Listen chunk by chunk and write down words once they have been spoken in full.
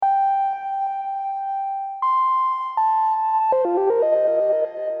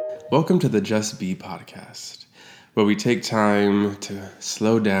Welcome to the Just Be podcast, where we take time to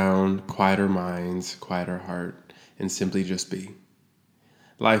slow down, quiet our minds, quiet our heart, and simply just be.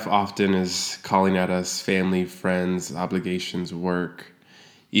 Life often is calling at us family, friends, obligations, work,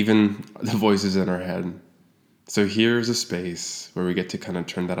 even the voices in our head. So here's a space where we get to kind of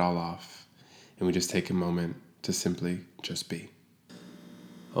turn that all off and we just take a moment to simply just be.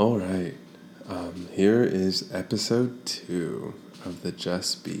 All right, here is episode 2 of the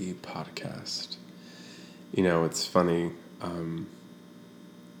Just Be podcast. You know, it's funny.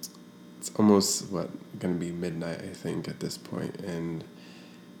 It's almost going to be midnight, I think, at this point, and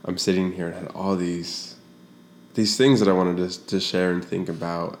I'm sitting here and had all these things that I wanted to share and think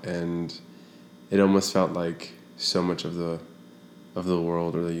about, and it almost felt like so much of the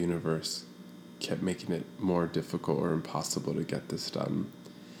world or the universe kept making it more difficult or impossible to get this done.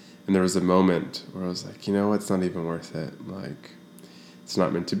 And there was a moment where I was like, you know, it's not even worth it. Like, it's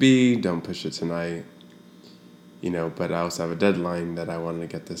not meant to be. Don't push it tonight. You know, but I also have a deadline that I wanted to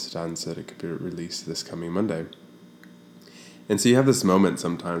get this done so that it could be released this coming Monday. And so you have this moment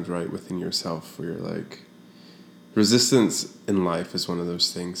sometimes, right, within yourself where you're like, resistance in life is one of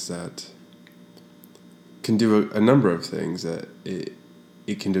those things that can do a number of things. That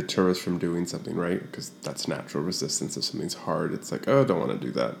it can deter us from doing something, right? Because that's natural resistance. If something's hard, it's like, oh, I don't want to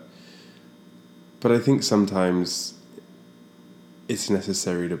do that. But I think sometimes it's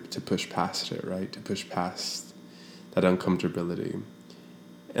necessary to push past it, right? To push past that uncomfortability.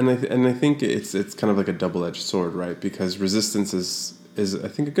 And I think it's kind of like a double-edged sword, right? Because resistance is I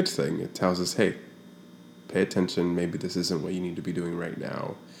think a good thing. It tells us, hey, pay attention. Maybe this isn't what you need to be doing right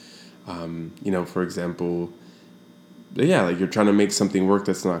now. You know, for example, yeah, like you're trying to make something work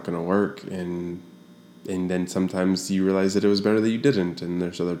that's not going to work, and then sometimes you realize that it was better that you didn't, and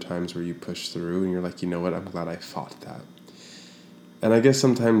there's other times where you push through and you're like, you know what, I'm glad I fought that. And I guess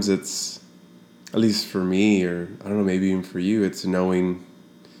sometimes it's, at least for me, or I don't know, maybe even for you, it's knowing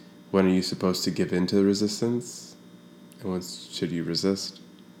when are you supposed to give in to the resistance and when should you resist.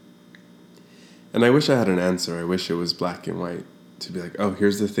 And I wish I had an answer. I wish it was black and white, to be like, oh,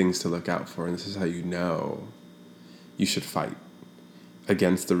 here's the things to look out for, and this is how you know you should fight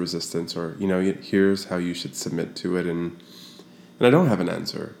against the resistance, or, you know, here's how you should submit to it. And I don't have an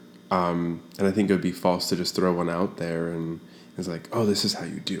answer. And I think it would be false to just throw one out there and it's like, oh, this is how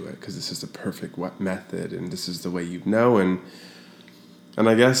you do it because this is the perfect method and this is the way you know. And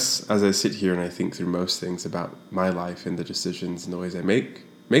I guess as I sit here and I think through most things about my life and the decisions and the ways I make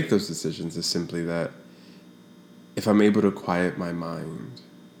those decisions, is simply that if I'm able to quiet my mind,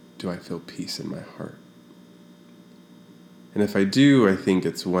 do I feel peace in my heart? And if I do, I think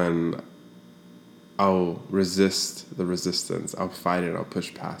it's when I'll resist the resistance. I'll fight it. I'll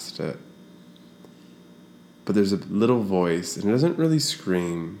push past it. But there's a little voice, and it doesn't really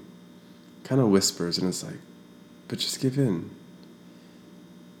scream, kind of whispers, and it's like, but just give in.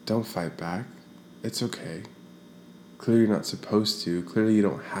 Don't fight back. It's okay. Clearly you're not supposed to. Clearly you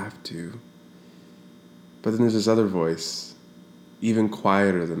don't have to. But then there's this other voice, even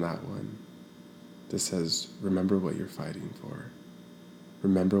quieter than that one, that says, remember what you're fighting for.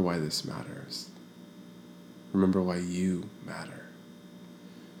 Remember why this matters. Remember why you matter.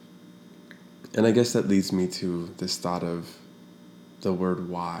 And I guess that leads me to this thought of the word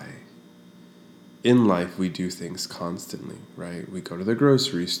why. In life, we do things constantly, right? We go to the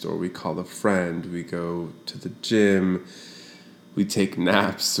grocery store, we call a friend, we go to the gym, we take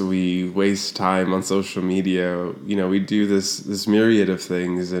naps, we waste time on social media. You know, we do this myriad of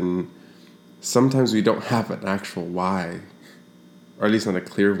things, and sometimes we don't have an actual why, or at least not a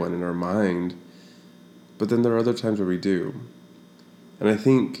clear one in our mind. But then there are other times where we do. And I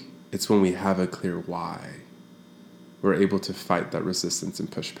think it's when we have a clear why, we're able to fight that resistance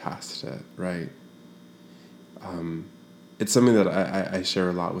and push past it, right? It's something that I share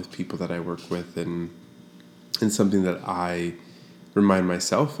a lot with people that I work with, and something that I remind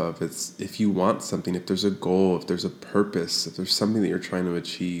myself of. It's, if you want something, if there's a goal, if there's a purpose, if there's something that you're trying to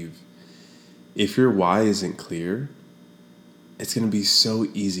achieve, if your why isn't clear, it's going to be so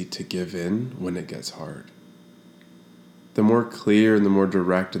easy to give in when it gets hard. The more clear and the more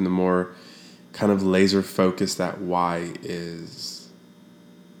direct and the more kind of laser focused that why is,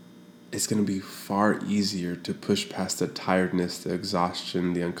 it's going to be far easier to push past the tiredness, the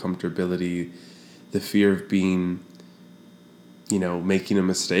exhaustion, the uncomfortability, the fear of being, you know, making a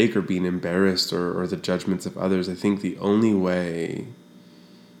mistake or being embarrassed, or the judgments of others. I think the only way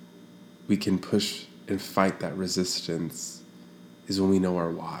we can push and fight that resistance is when we know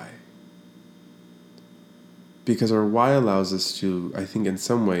our why. Because our why allows us to, I think in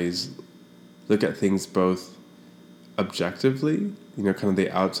some ways, look at things both objectively, kind of the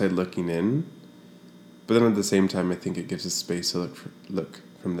outside looking in. But then at the same time, I think it gives us space to look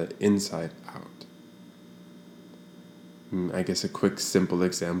from the inside out. I guess a quick, simple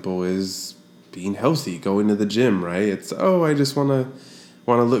example is being healthy, going to the gym, right? It's, I just want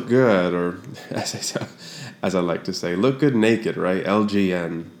to look good, or as I like to say, look good naked, right?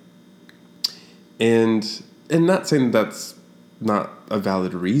 LGN. And not saying that's not a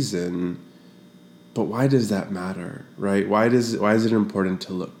valid reason, but why does that matter, right? Why is it important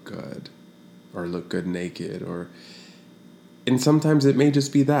to look good, or look good naked, and sometimes it may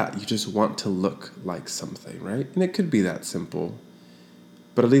just be that you just want to look like something, right? And it could be that simple.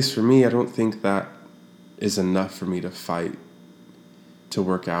 But at least for me, I don't think that is enough for me to fight to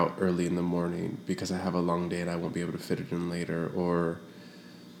work out early in the morning because I have a long day and I won't be able to fit it in later, or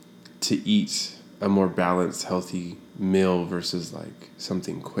to eat a more balanced, healthy meal versus like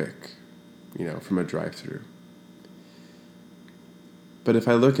something quick, from a drive-through. But if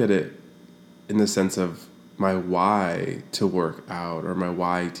I look at it in the sense of my why to work out or my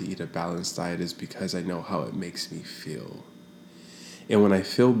why to eat a balanced diet is because I know how it makes me feel. And when I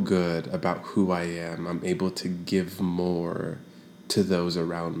feel good about who I am, I'm able to give more to those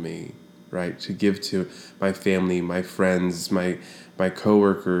around me, right? To give to my family, my friends, my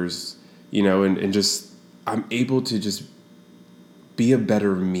coworkers, and just I'm able to just be a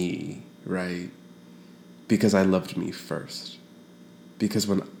better me, right? Because I loved me first. Because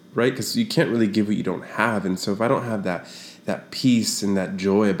because you can't really give what you don't have. And so if I don't have that peace and that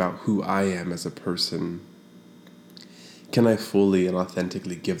joy about who I am as a person, can I fully and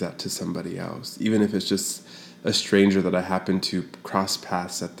authentically give that to somebody else? Even if it's just a stranger that I happen to cross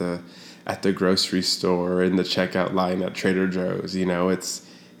paths at the grocery store or in the checkout line at Trader Joe's,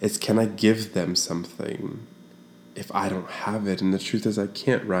 it's can I give them something if I don't have it? And the truth is I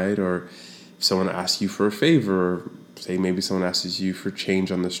can't, right? Or if someone asks you for a favor, or say maybe someone asks you for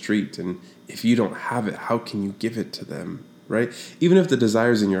change on the street, and if you don't have it, how can you give it to them, right? Even if the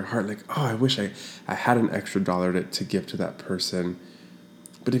desire's in your heart, like, I wish I had an extra dollar to give to that person.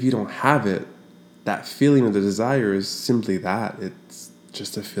 But if you don't have it, that feeling of the desire is simply that. It's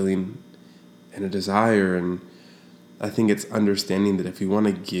just a feeling and a desire. And I think it's understanding that if we want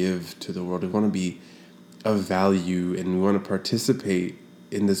to give to the world, we want to be of value and we want to participate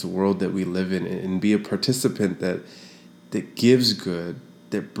in this world that we live in and be a participant that gives good,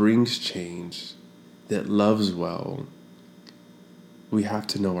 that brings change, that loves well, we have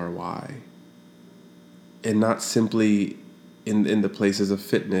to know our why. And not simply in the places of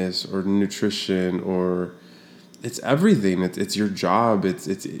fitness or nutrition, or it's everything. It's your job. It's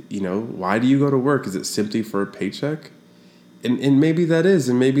why do you go to work? Is it simply for a paycheck? And maybe that is,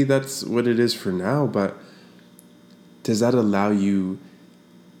 and maybe that's what it is for now, but does that allow you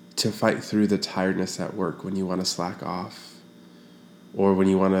to fight through the tiredness at work when you want to slack off, or when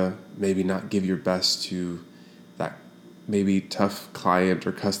you want to maybe not give your best to that maybe tough client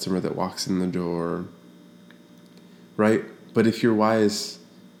or customer that walks in the door, right? But if your why is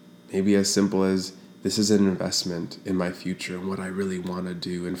maybe as simple as, this is an investment in my future and what I really want to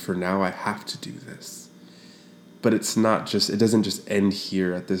do, and for now I have to do this. But it doesn't just end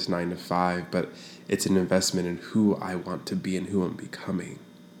here at this 9 to 5, but it's an investment in who I want to be and who I'm becoming.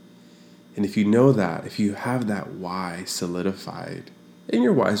 And if you know that, if you have that why solidified, and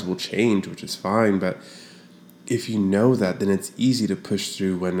your whys will change, which is fine, but if you know that, then it's easy to push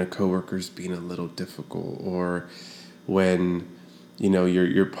through when a coworker's being a little difficult, or when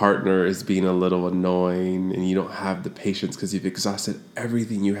your partner is being a little annoying and you don't have the patience because you've exhausted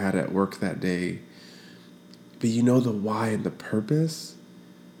everything you had at work that day. But you know the why and the purpose,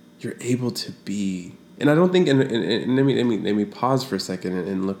 you're able to be. And I don't think, and let me pause for a second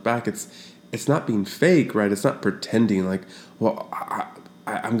and look back. It's not being fake, right? It's not pretending like, well,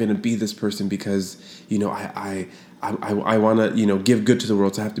 I'm going to be this person because, I want to, give good to the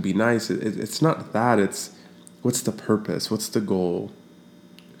world, so I have to be nice. It's not that. It's, what's the purpose? What's the goal?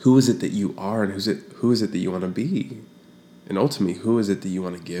 Who is it that you are, and who is it that you want to be? And ultimately, who is it that you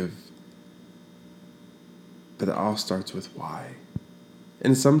want to give? But it all starts with why.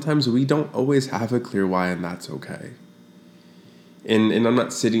 And sometimes we don't always have a clear why, and that's okay. And I'm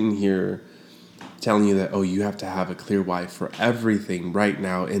not sitting here telling you that, you have to have a clear why for everything right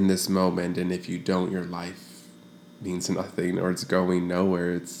now in this moment, and if you don't, your life means nothing or it's going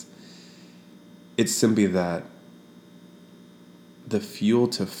nowhere. It's simply that the fuel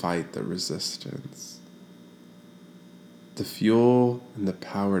to fight the resistance, the fuel and the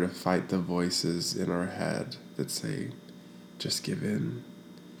power to fight the voices in our head that say, just give in,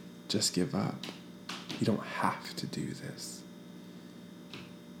 just give up. You don't have to do this.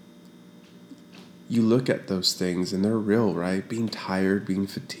 you look at those things and they're real, right? Being tired, being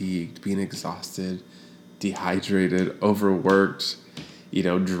fatigued, being exhausted, dehydrated, overworked,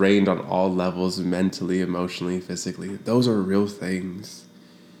 drained on all levels, mentally, emotionally, physically. Those are real things.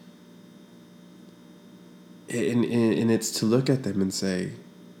 And it's to look at them and say,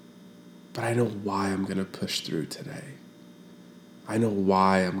 but I know why I'm going to push through today. I know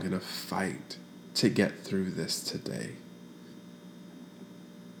why I'm going to fight to get through this today.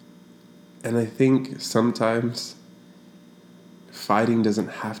 And I think sometimes fighting doesn't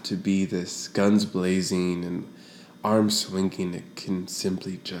have to be this guns blazing and arms swinging. It can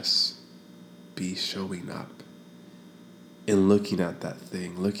simply just be showing up and looking at that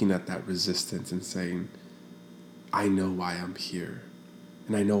thing, looking at that resistance and saying, I know why I'm here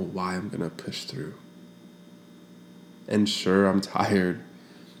and I know why I'm going to push through. And sure, I'm tired.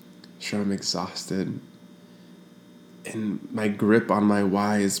 Sure, I'm exhausted. And my grip on my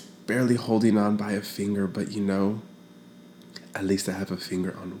why is barely holding on by a finger, but at least I have a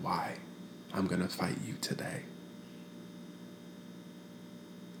finger on why I'm going to fight you today.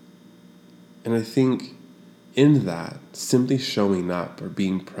 And I think in that, simply showing up or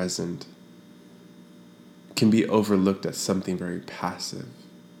being present can be overlooked as something very passive.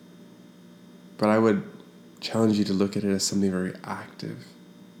 But I would challenge you to look at it as something very active.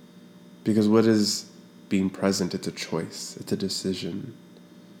 Because what is being present? It's a choice. It's a decision.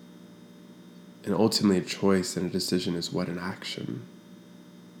 And ultimately a choice and a decision is what? An action.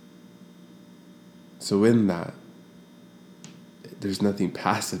 So in that, there's nothing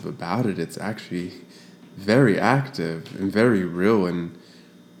passive about it. It's actually very active and very real and,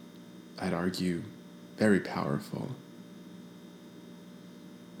 I'd argue, very powerful.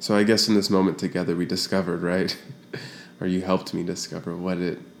 So I guess in this moment together we discovered, right? Or you helped me discover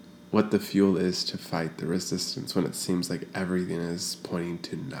what the fuel is to fight the resistance when it seems like everything is pointing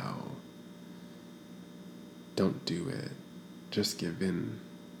to no. Don't do it. Just give in.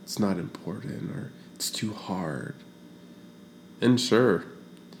 It's not important or it's too hard. And sure,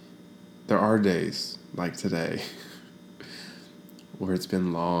 there are days like today where it's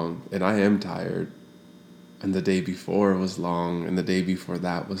been long and I am tired. And the day before was long, and the day before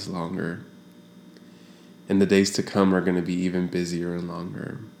that was longer. And the days to come are going to be even busier and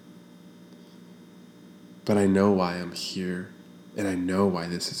longer. But I know why I'm here, and I know why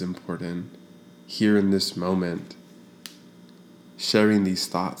this is important. Here in this moment, sharing these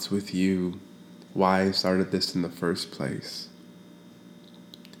thoughts with you, why I started this in the first place,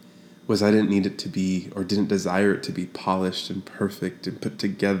 was I didn't need it to be, or didn't desire it to be polished and perfect and put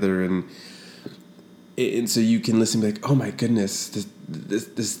together and so you can listen and be like, oh my goodness,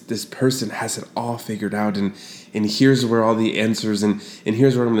 this person has it all figured out, and here's where all the answers, and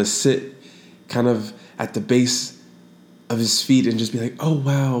here's where I'm going to sit kind of at the base of his feet and just be like, oh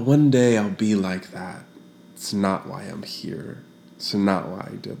wow, one day I'll be like that. It's not why I'm here. It's not why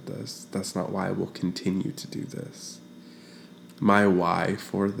I did this. That's not why I will continue to do this. My why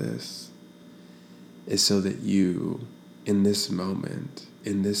for this is so that you, in this moment,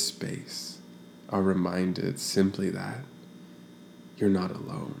 in this space, are reminded simply that you're not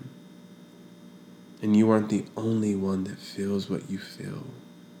alone. And you aren't the only one that feels what you feel.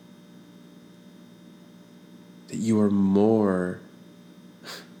 That you are more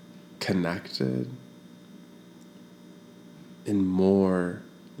connected and more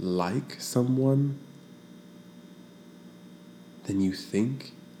like someone than you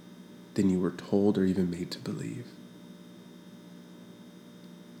think, than you were told or even made to believe.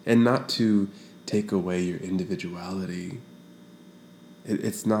 And not to take away your individuality.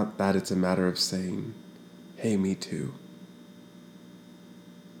 It's not that, it's a matter of saying, hey, me too.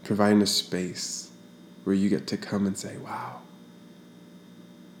 Providing a space where you get to come and say, wow,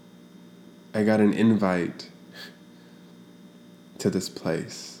 I got an invite to this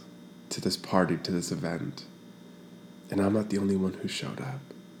place, to this party, to this event, and I'm not the only one who showed up.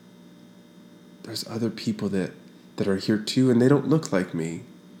 There's other people that are here too, and they don't look like me.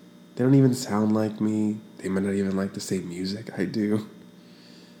 They don't even sound like me. They might not even like the same music I do.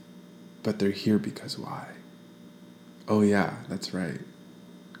 But they're here because why? Oh yeah, that's right.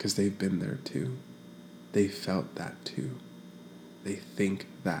 Because they've been there too. They felt that too. They think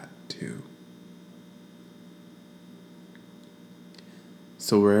that too.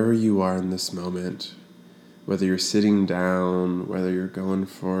 So wherever you are in this moment, whether you're sitting down, whether you're going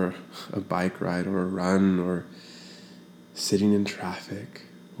for a bike ride or a run, or sitting in traffic,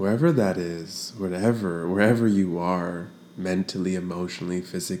 wherever that is, wherever you are, mentally, emotionally,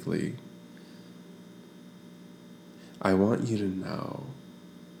 physically, I want you to know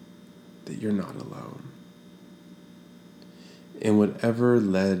that you're not alone. And whatever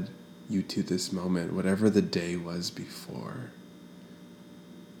led you to this moment, whatever the day was before.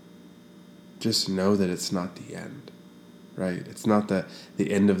 Just know that it's not the end, right? It's not the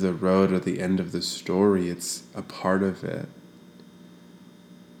end of the road or the end of the story. It's a part of it.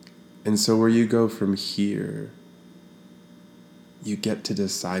 And so where you go from here, you get to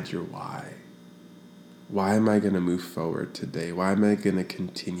decide your why. Why am I going to move forward today? Why am I going to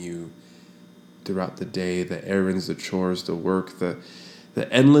continue throughout the day, the errands, the chores, the work, the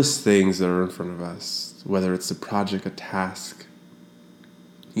endless things that are in front of us, whether it's a project, a task?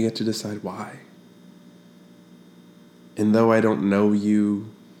 You get to decide why. And though I don't know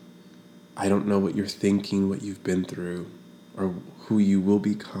you, I don't know what you're thinking, what you've been through, or who you will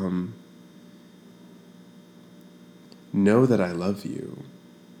become, know that I love you.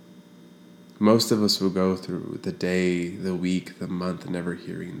 Most of us will go through the day, the week, the month, never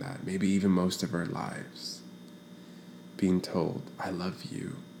hearing that. Maybe even most of our lives being told, I love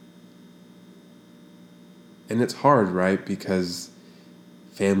you. And it's hard, right? Because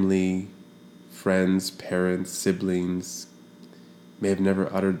family, friends, parents, siblings may have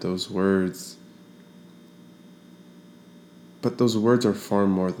never uttered those words. But those words are far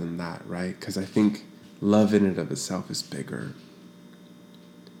more than that, right? Because I think love in and of itself is bigger.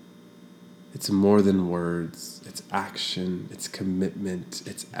 It's more than words. It's action. It's commitment.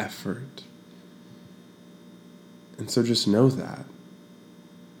 It's effort. And so just know that.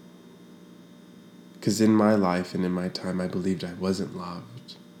 Because in my life and in my time, I believed I wasn't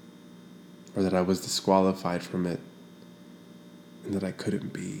loved, or that I was disqualified from it, and that I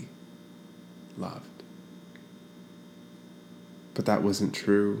couldn't be loved. But that wasn't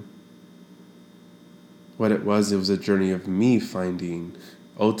true. What it was a journey of me finding,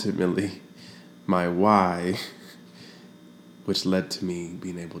 ultimately, my why, which led to me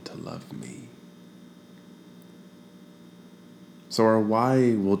being able to love me. So our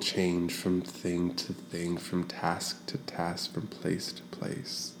why will change from thing to thing, from task to task, from place to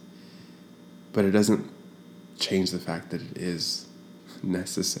place. But it doesn't change the fact that it is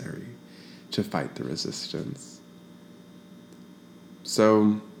necessary to fight the resistance.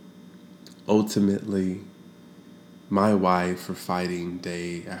 So ultimately, my why for fighting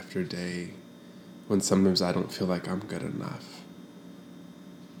day after day, when sometimes I don't feel like I'm good enough,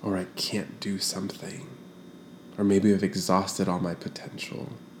 or I can't do something, or maybe I've exhausted all my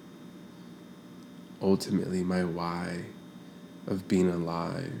potential. Ultimately, my why of being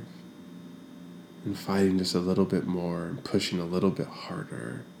alive and fighting just a little bit more and pushing a little bit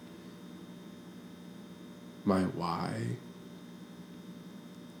harder, my why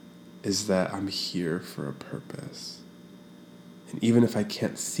is that I'm here for a purpose. And even if I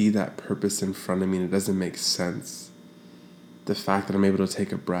can't see that purpose in front of me and it doesn't make sense, the fact that I'm able to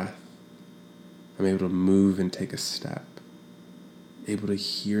take a breath, I'm able to move and take a step, able to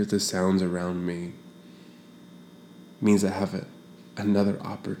hear the sounds around me, means I have another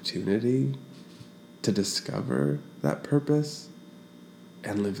opportunity to discover that purpose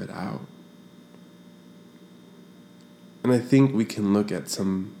and live it out. And I think we can look at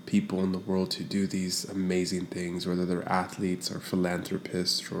some people in the world who do these amazing things, whether they're athletes or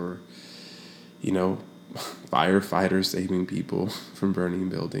philanthropists or, firefighters saving people from burning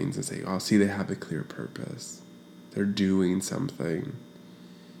buildings, and say, oh, see, they have a clear purpose. They're doing something.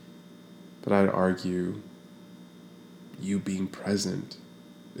 But I'd argue you being present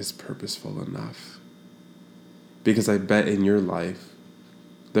is purposeful enough. Because I bet in your life,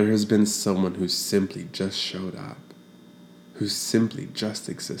 there has been someone who simply just showed up, who simply just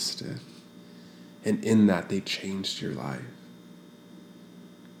existed, and in that they changed your life.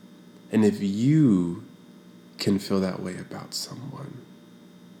 And if you can feel that way about someone,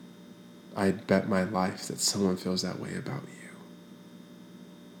 I'd bet my life that someone feels that way about you.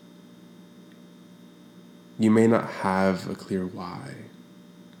 You may not have a clear why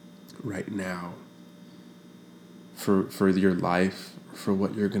right now for your life, for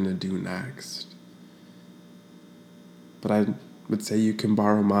what you're going to do next. But I would say you can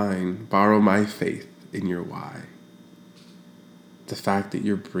borrow my faith in your why. The fact that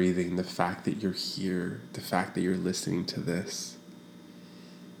you're breathing, the fact that you're here, the fact that you're listening to this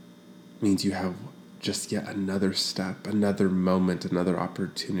means you have just yet another step, another moment, another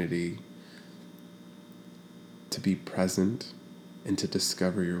opportunity to be present and to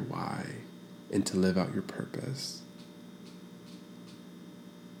discover your why and to live out your purpose.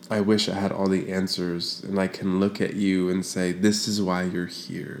 I wish I had all the answers and I can look at you and say, this is why you're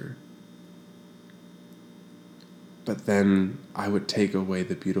here. But then I would take away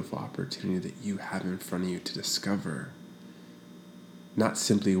the beautiful opportunity that you have in front of you to discover not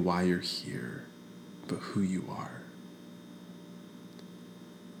simply why you're here, but who you are.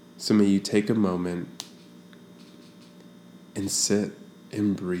 So may you take a moment and sit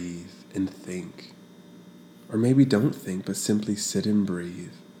and breathe and think. Or maybe don't think, but simply sit and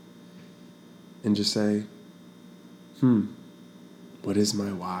breathe. And just say, what is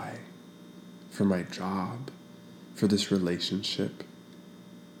my why? For my job, for this relationship,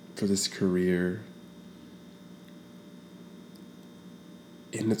 for this career.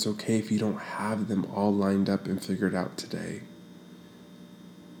 And it's okay if you don't have them all lined up and figured out today.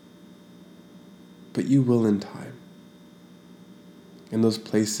 But you will in time. In those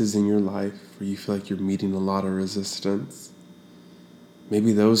places in your life where you feel like you're meeting a lot of resistance,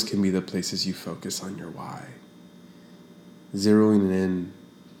 maybe those can be the places you focus on your why. Zeroing in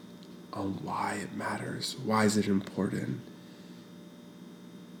on why it matters, why is it important,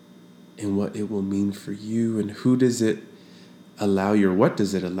 and what it will mean for you, and who does it allow you, or what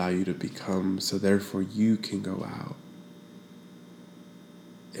does it allow you to become, so therefore you can go out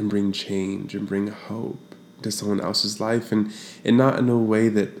and bring change and bring hope to someone else's life, and not in a way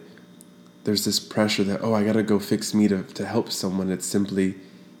that there's this pressure that, I gotta go fix me to help someone. It's simply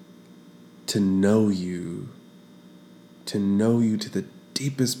to know you to the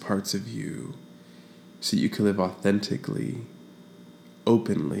deepest parts of you, so you can live authentically,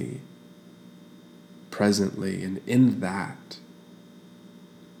 openly, presently, and in that,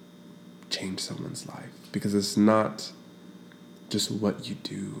 change someone's life. Because it's not just what you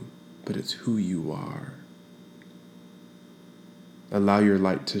do, but it's who you are. Allow your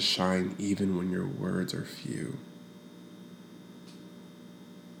light to shine even when your words are few.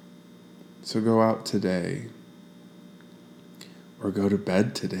 So go out today, or go to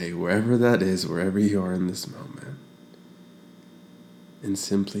bed today, wherever that is, wherever you are in this moment, and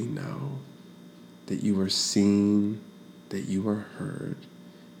simply know that you are seen, that you are heard,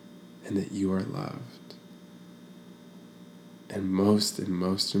 and that you are loved. And most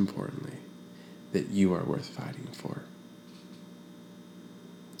importantly, that you are worth fighting for.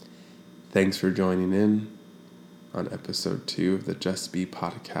 Thanks for joining in on episode 2 of the Just Be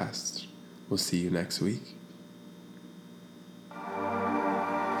podcast. We'll see you next week.